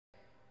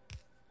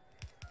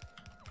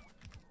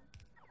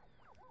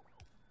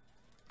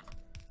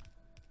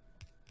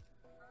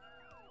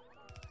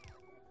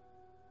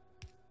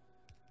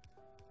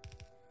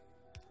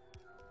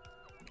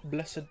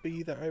Blessed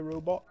be the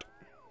iRobot.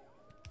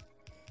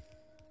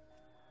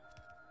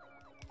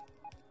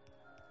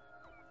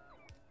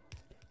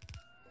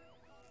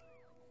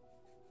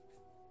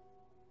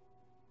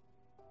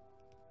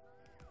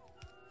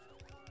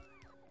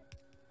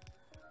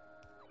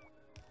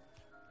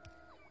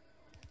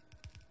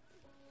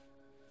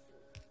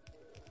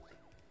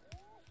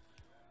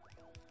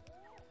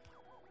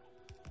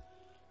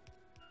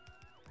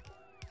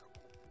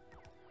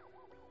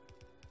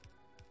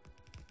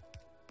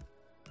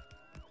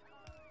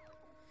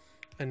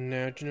 And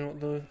now, do you know what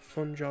the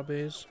fun job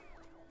is?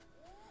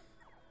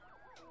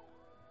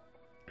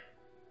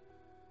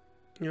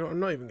 You know what, I'm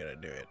not even going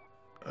to do it.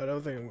 I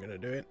don't think I'm going to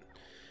do it.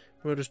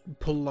 We'll just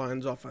pull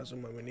lines off as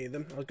and when we need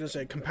them. I was going to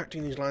say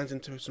compacting these lines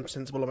into some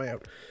sensible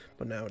amount,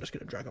 but now we're just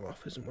going to drag them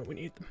off as and when we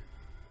need them.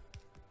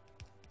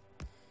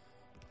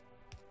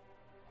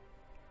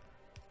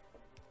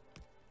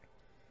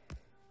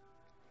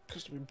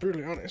 Because to be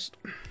brutally honest,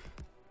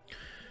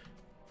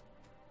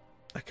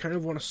 I kind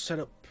of want to set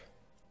up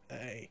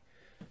a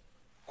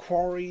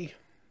quarry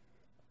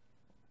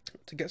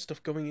to get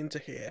stuff going into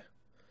here,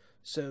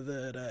 so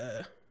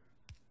that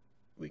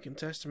we can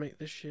test to make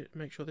this shit,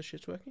 make sure this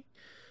shit's working.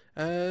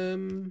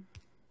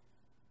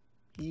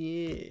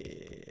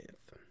 Yeah,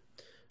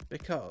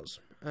 because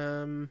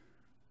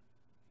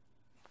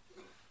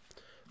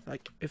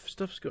like if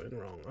stuff's going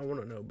wrong, I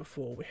want to know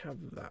before we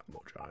have that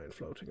much iron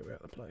floating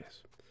about the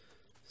place.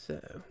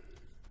 So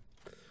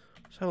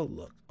let's have a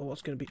look at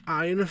what's going to be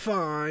iron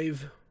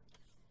 5.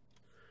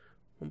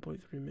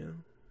 1.3 mil.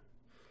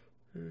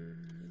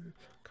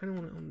 Kind of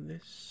want it on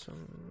this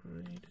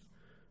side.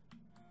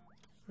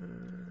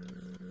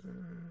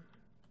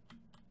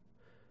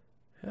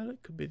 Hell,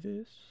 it could be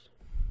this.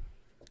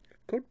 It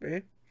could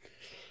be.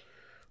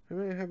 We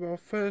may have our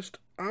first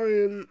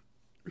iron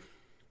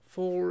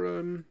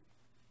for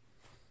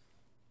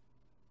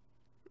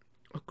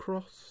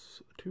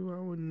across to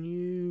our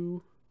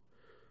new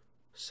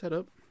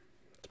setup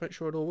to make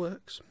sure it all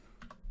works.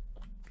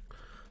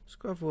 Let's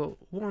go have a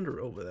wander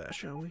over there,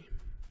 shall we?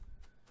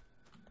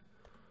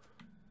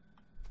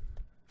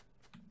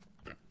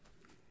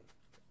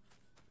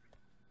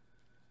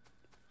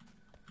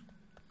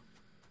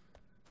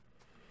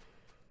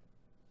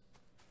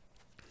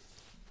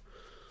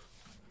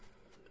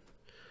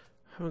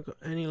 Haven't got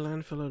any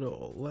landfill at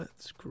all.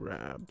 Let's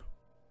grab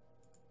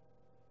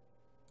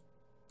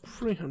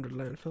 300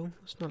 landfill.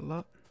 That's not a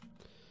lot.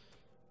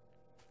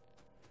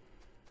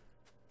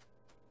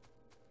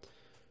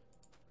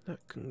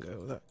 That can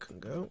go, that can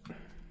go.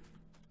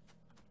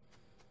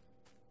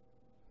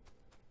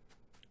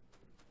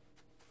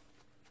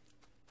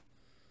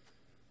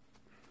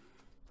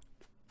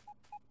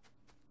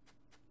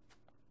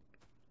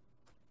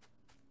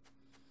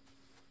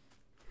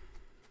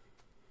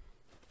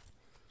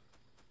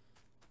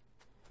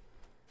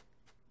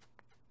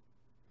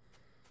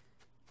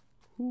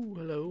 Ooh,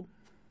 hello.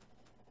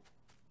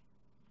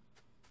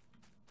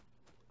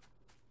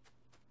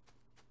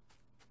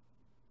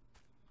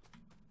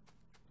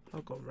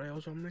 I've got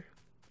rails on me.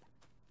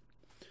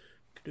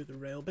 Could do the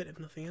rail bit if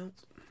nothing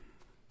else.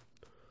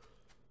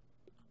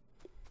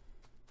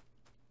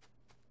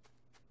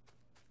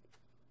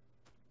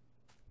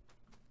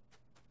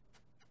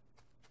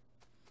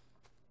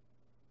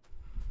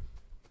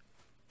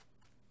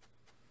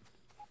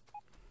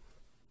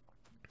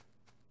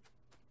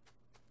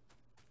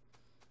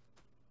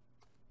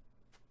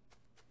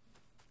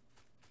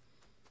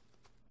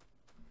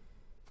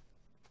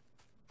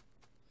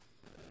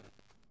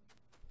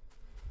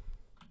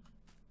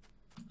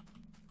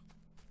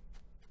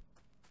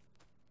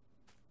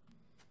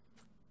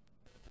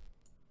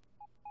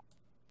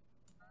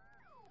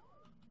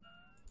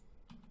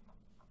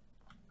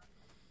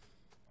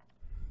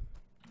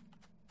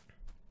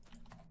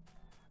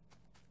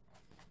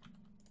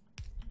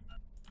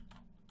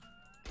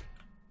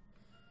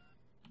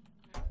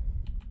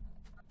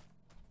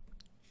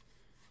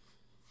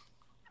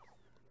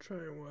 Try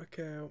and work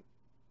out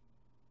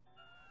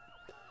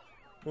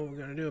what we're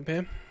going to do up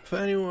here. For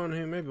anyone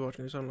who may be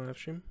watching this on live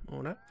stream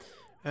or not,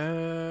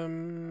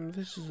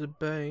 this is the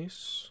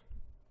base.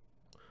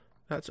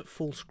 That's at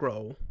full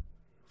scroll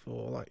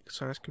for like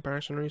size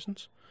comparison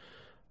reasons.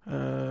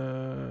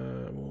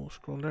 We'll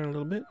scroll down a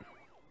little bit.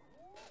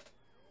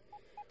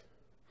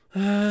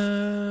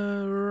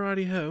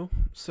 Righty ho.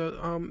 So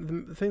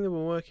the thing that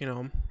we're working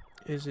on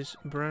is this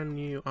brand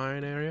new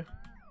iron area.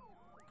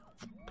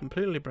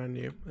 Completely brand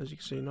new, as you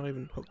can see, not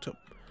even hooked up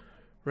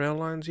rail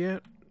lines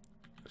yet.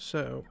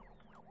 So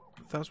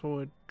that's what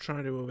we're trying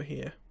to do over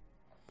here.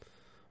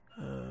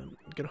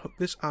 Gonna hook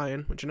this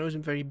iron, which I know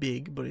isn't very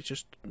big, but it's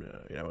just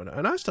you know,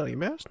 a nice tiny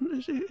mess.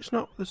 It's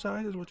not the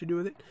size, it's what you do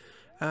with it.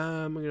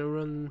 We're gonna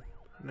run.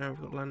 Now we've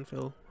got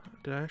landfill.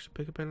 Did I actually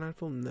pick up any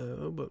landfill?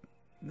 No, but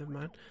never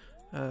mind.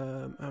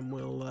 And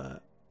we'll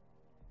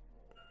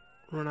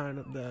run iron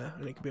up there,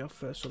 and it could be our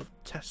first sort of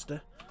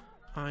tester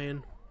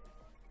iron.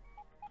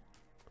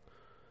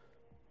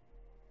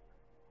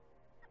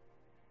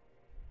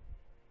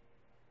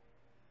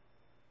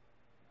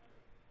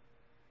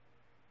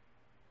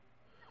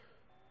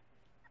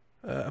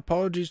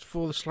 Apologies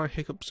for the slight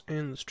hiccups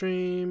in the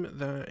stream.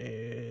 That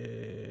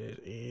is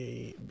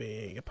a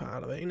big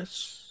part of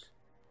anus.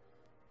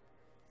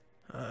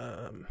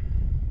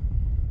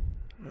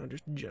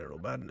 Just general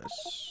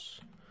badness.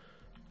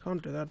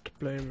 Can't do that.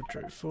 Play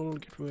inventory full.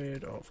 Get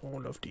rid of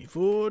all of the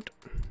food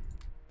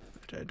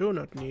that I do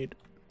not need.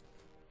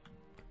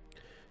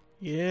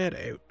 Get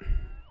out.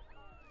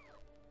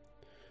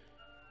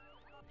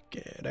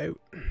 Get out.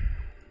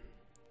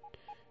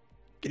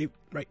 Get out.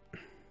 Right.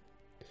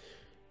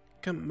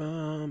 Come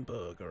on,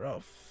 bugger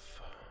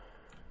off.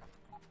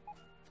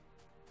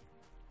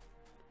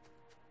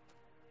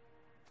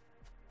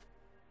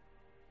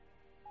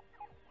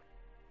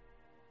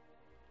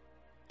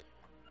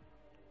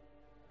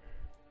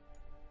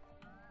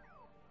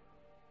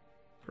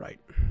 Right,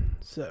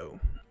 so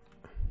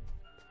I'm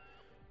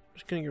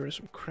just gonna get rid of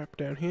some crap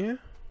down here.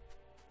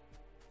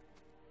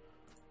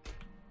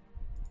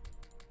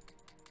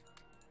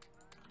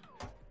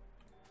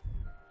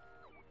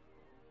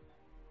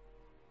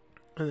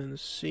 And then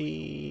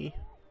see.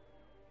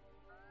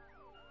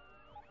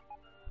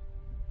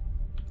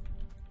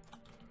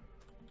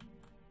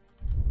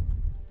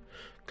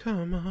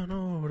 Come on,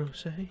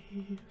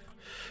 autosave.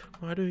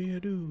 Why do you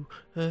do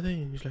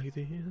things like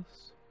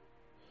this?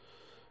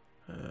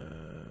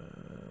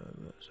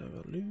 Let's have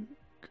a look.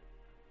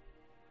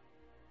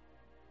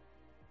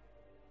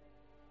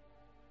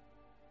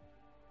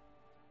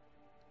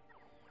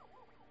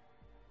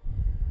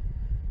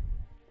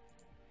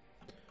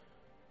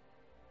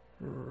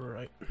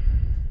 Right.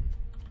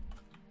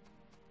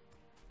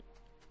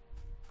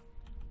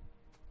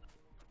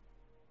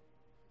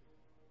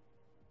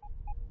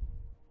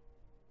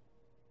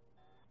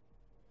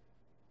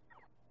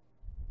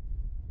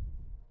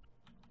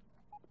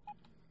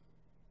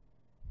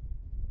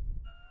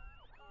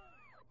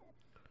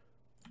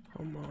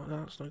 Oh my,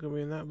 that's not going to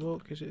be in that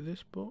book. Is it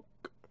this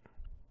book?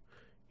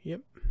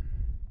 Yep.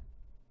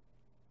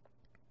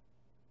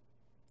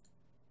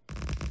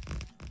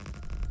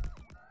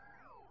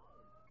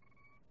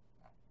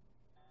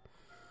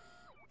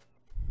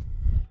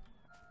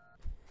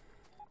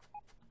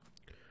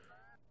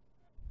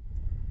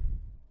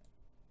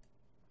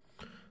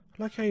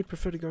 I like how you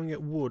prefer to go and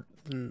get wood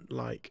than,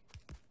 like,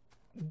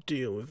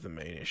 deal with the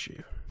main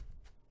issue.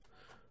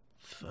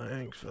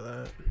 Thanks for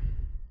that.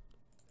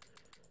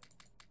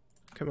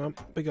 Come on,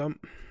 big on.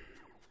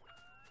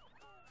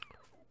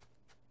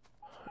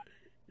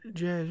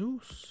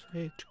 Jesus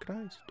H.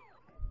 Christ.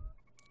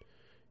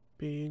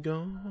 Be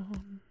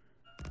gone.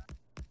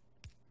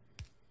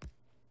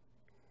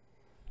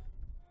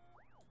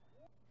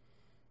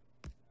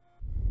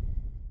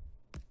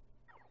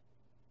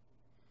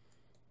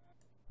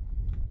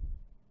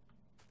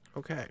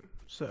 Okay,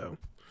 so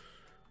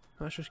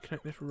let's just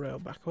connect this rail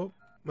back up,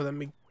 but then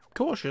be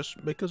cautious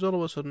because all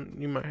of a sudden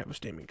you might have a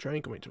steaming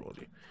train coming towards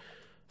you.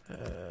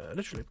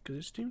 Literally, because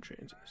there's steam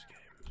trains in this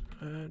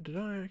game. Did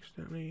I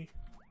accidentally?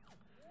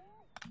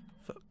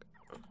 Fuck.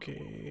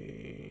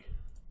 Okay.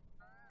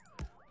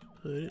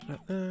 Put it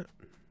like that.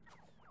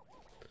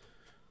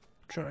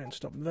 Try and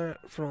stop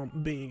that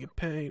from being a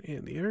pain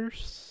in the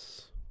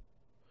earth.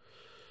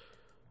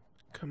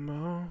 Come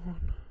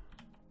on.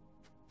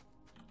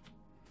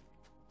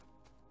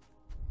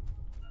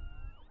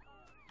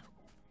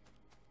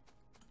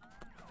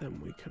 Then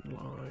we can,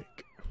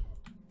 like,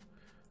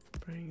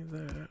 bring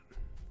that up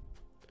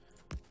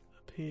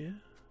here.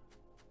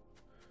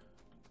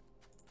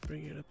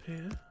 Bring it up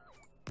here.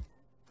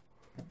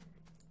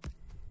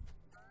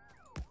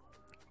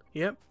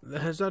 Yep,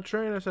 there's that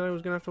train I said I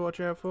was going to have to watch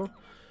out for.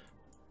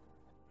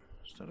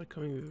 Started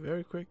coming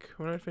very quick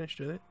when I finished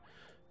with it.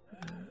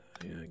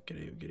 Yeah, get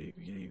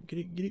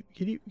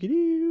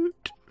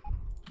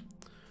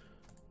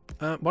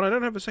out. But I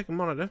don't have a second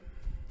monitor.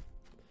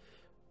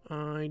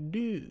 I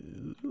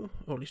do,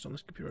 or at least on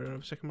this computer I don't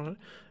have a second monitor.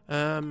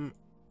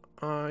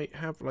 I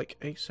have like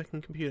a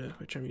second computer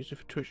which I'm using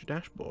for Twitch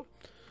dashboard.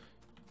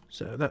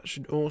 So that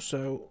should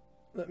also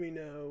let me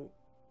know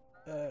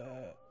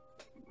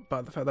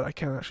by the fact that I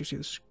can actually see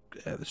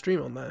the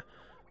stream on there.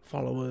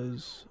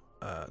 Followers,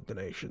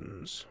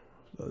 donations,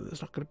 though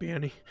there's not going to be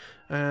any,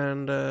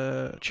 and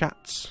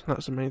chats.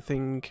 That's the main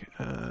thing.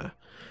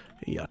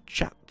 Yeah,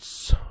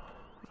 chats.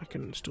 I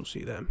can still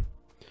see them.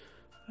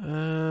 Wait.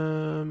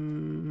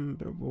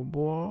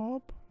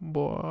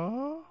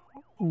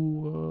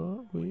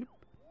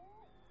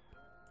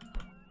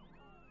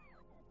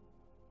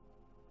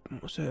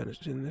 What's that?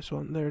 It's in this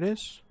one. There it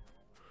is.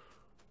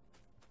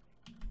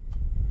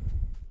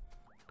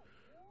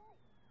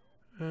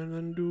 And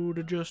then do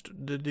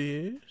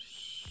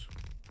this.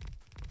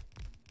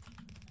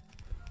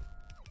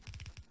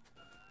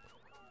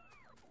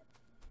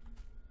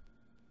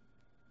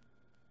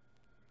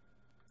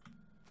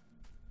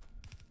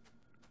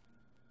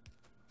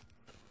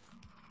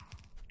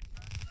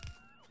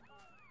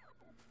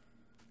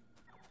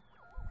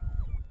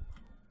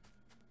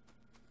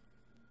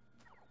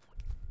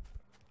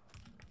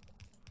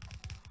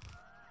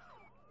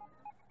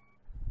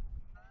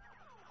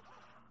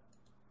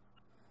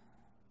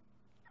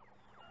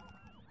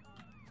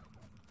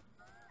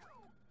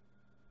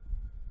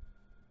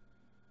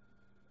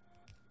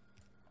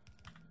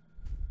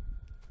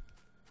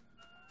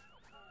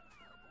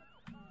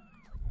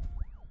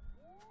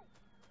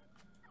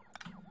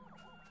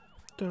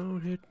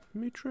 don't hit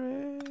me,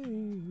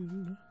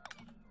 train.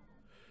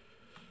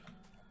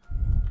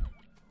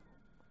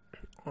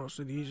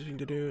 Honestly, the easiest thing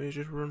to do is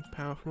just run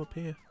power from up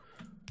here.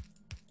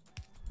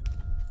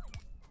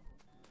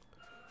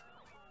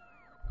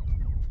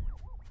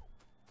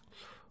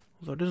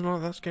 Although it doesn't look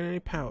like that's getting any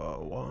power.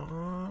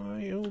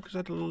 Why? Oh, because I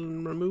had to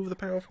remove the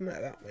power from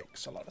there. That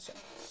makes a lot of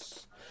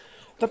sense.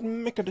 That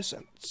makes a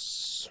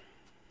sense.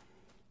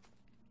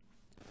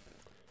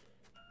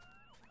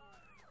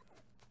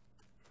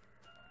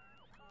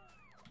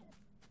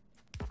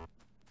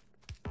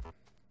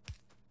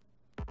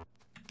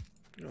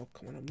 Oh,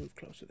 come on, I'll move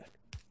closer then.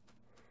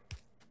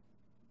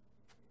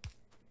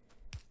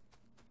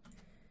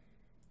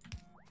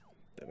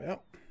 There we are.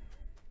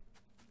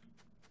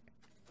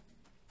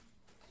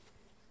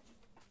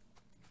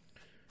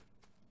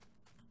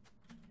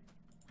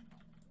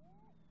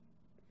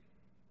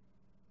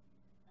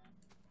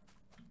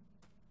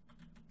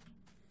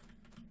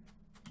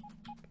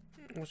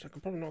 So I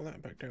can probably knock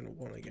that back down to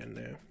 1 again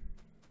now.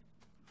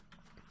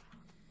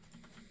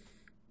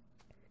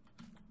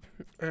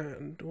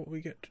 And what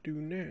we get to do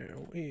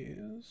now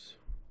is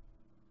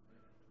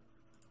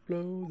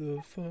blow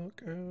the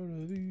fuck out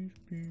of these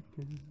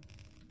people.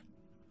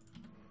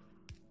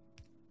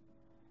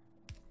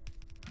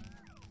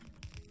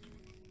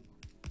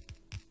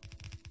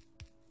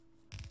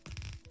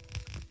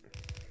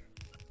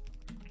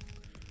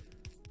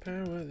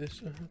 Power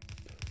this up.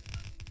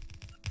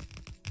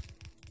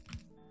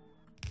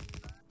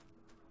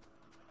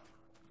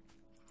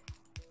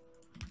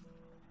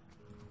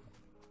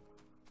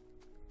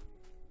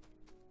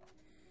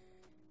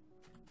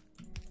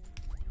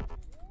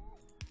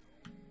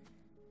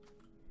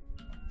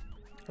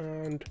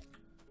 And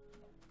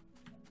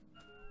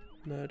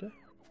murder,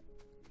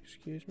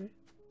 excuse me.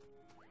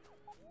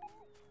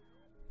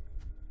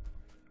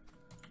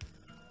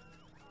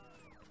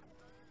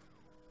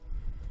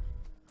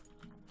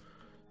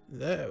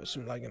 There was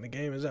some lag in the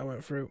game as that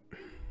went through.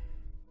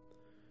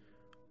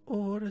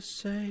 Order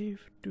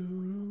save.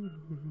 Now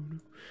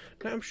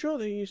I'm sure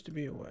there used to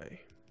be a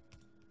way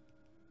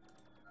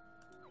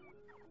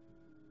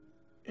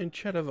in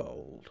chat of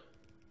old.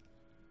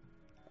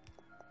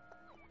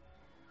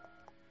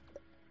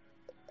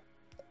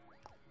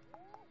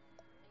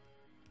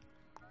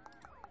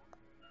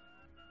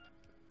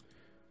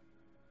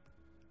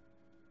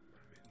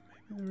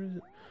 There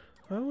isn't.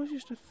 I always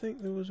used to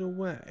think there was a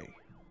way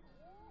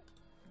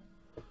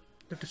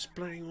of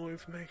displaying all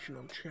information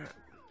on chat.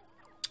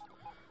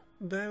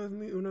 Bear with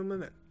me un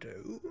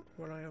momento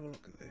while I have a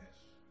look at this.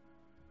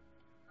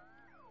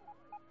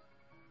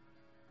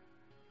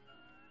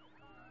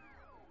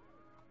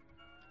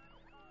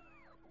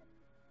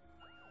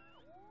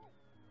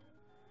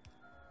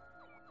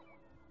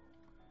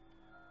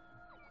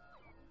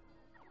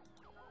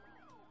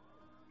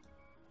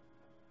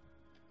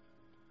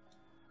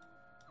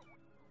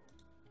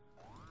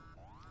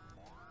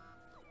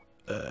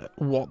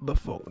 What the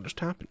fuck just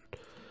happened?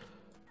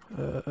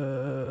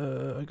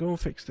 Go and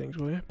fix things,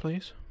 will you,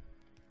 please?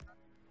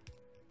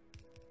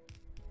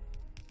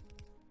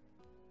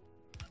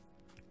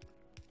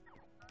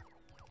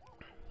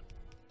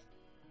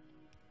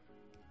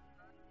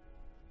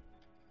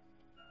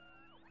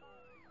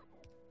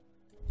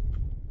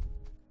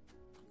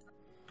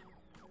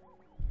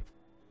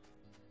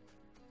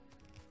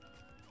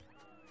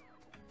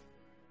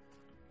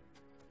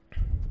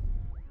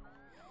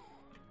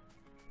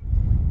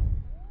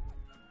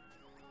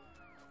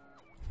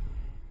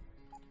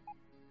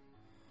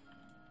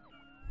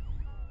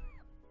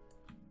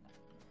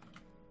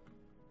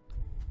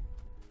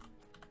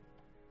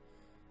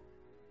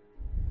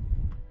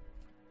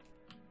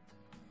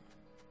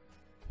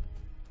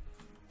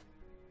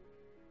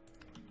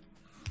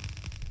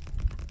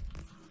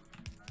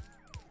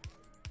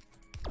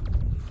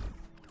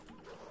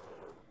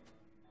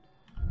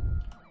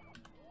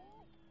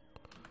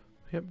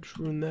 Yep, just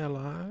ruin their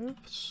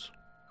lives.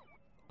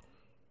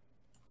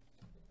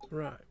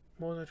 Right,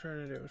 what was I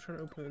trying to do? I was trying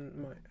to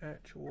open my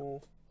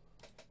actual,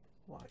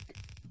 like,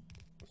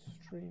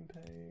 stream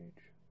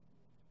page.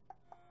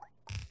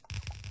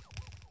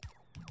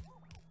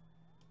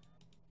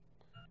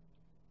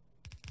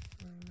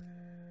 And then...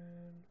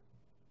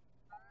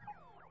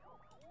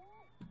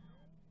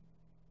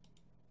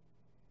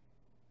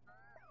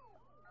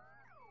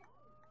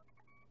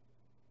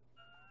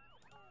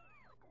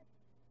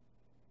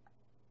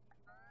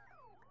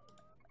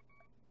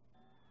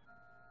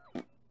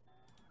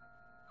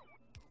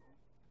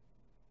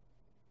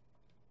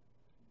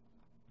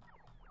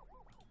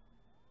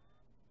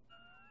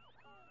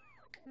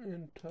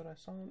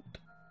 Interessant.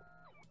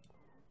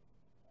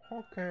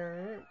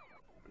 Okay.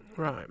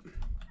 Right.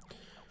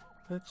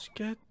 Let's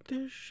get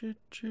this shit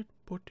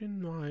put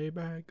in my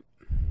bag.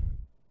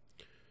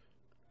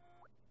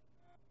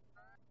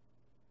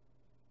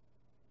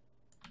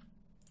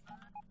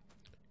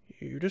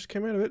 You just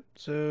came out of it,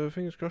 so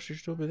fingers crossed you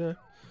should still be there.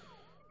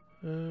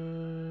 Get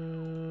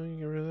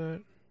rid of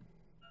that.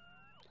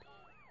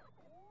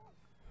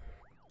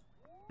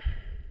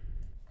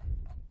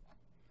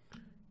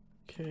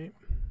 Okay.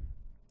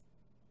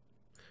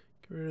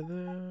 rid of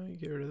that,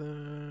 get rid of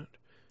that,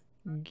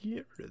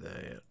 get rid of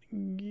that,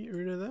 get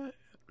rid of that.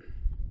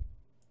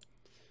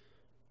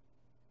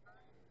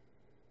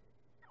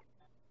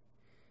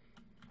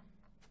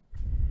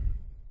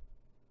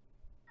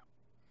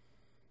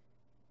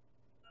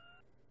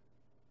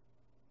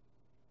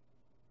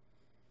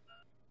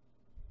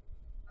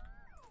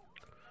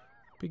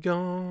 Be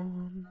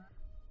gone.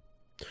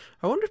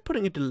 I wonder if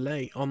putting a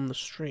delay on the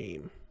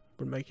stream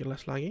would make it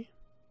less laggy.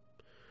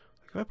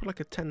 Like if I put like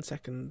a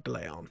 10-second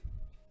delay on,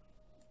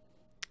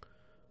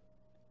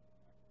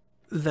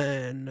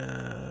 then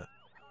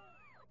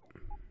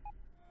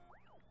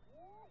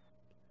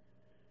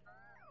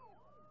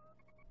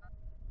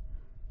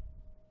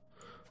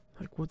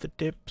like would the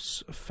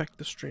dips affect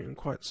the stream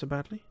quite so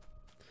badly?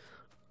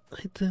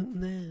 I don't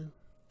know.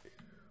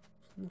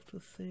 Not a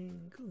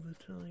thing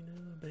that I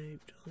know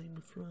about, I'm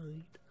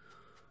afraid.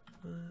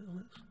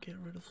 Let's get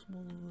rid of some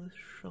of this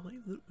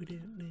shite that we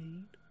don't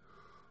need.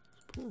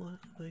 Let's put that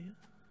there.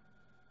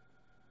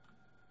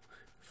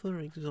 For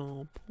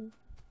example.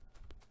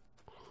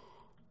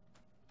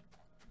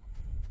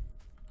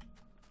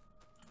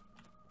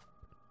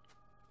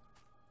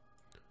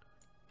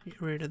 Get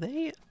rid of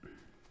that.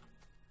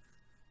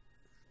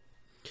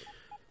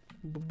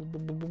 Boom, boom,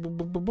 boom, boom, boom,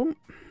 boom, boom, boom.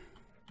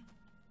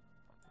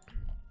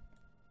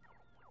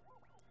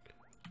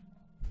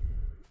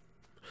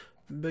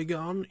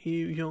 Begone,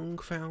 you young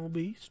foul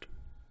beast.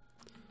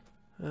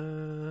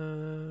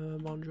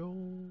 Bonjour.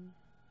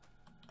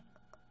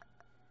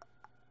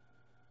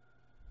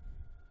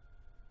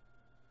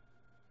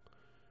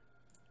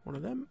 One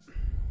of them.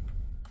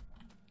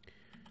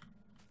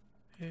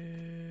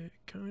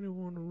 Kind of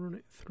want to run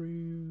it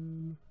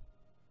through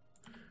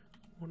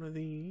one of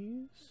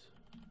these.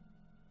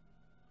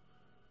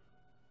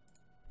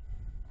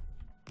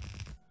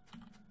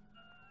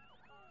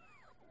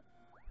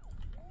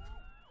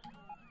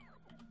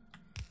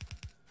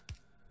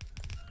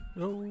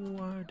 Oh,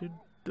 I did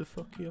the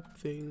fucky up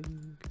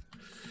thing.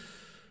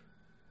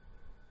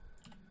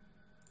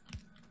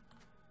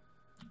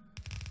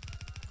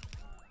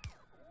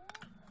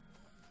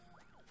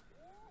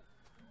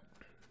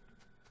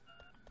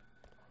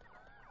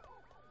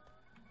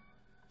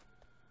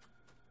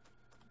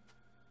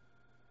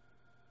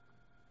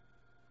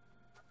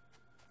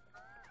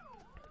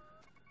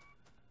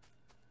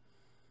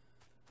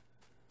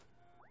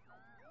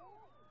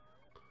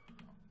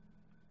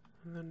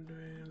 And then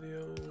doing the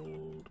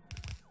old.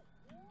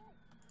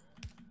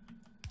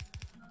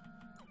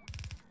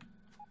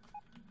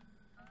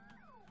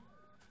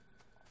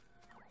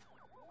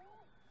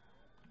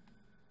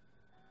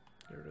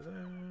 Get rid of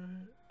that.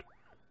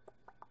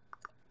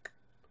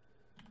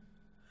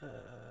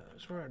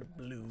 So we're out of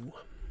blue.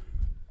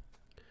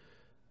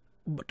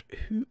 But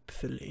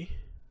hopefully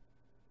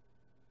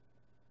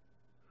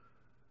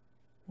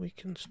we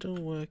can still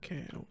work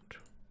out.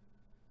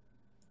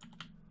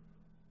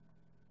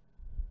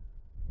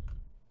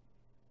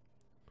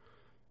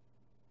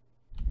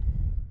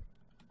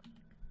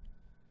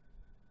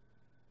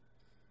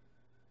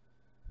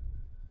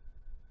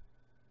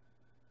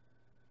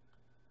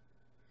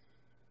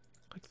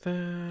 Like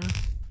there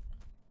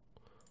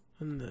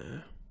and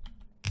there.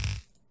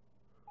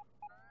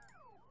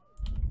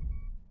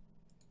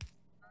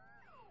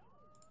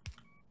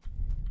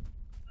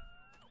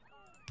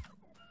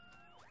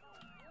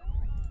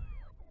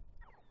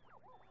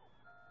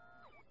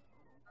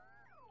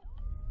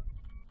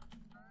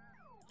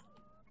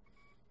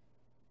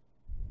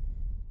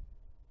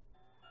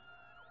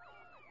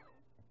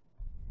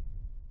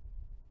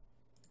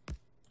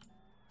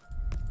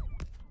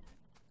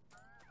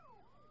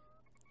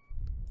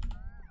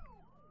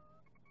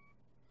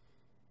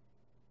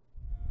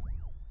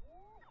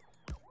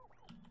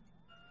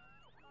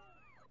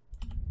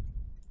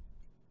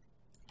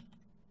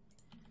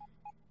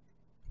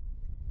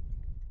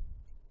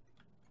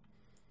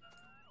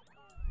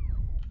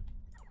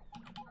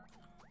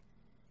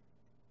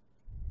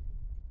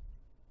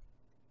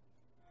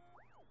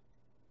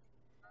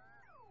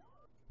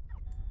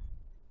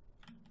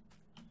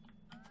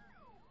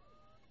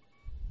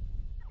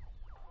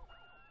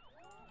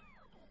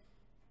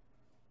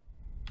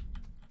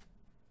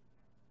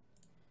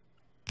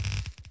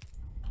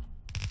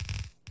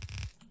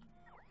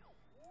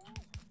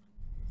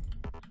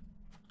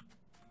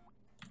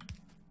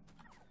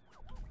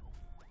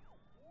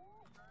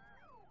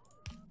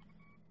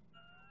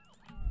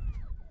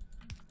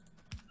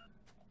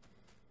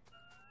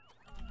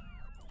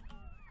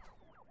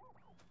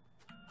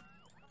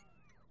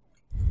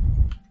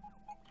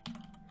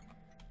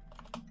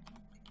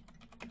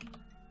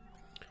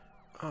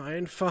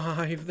 Iron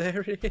 5,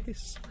 there it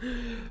is.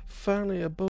 Finally a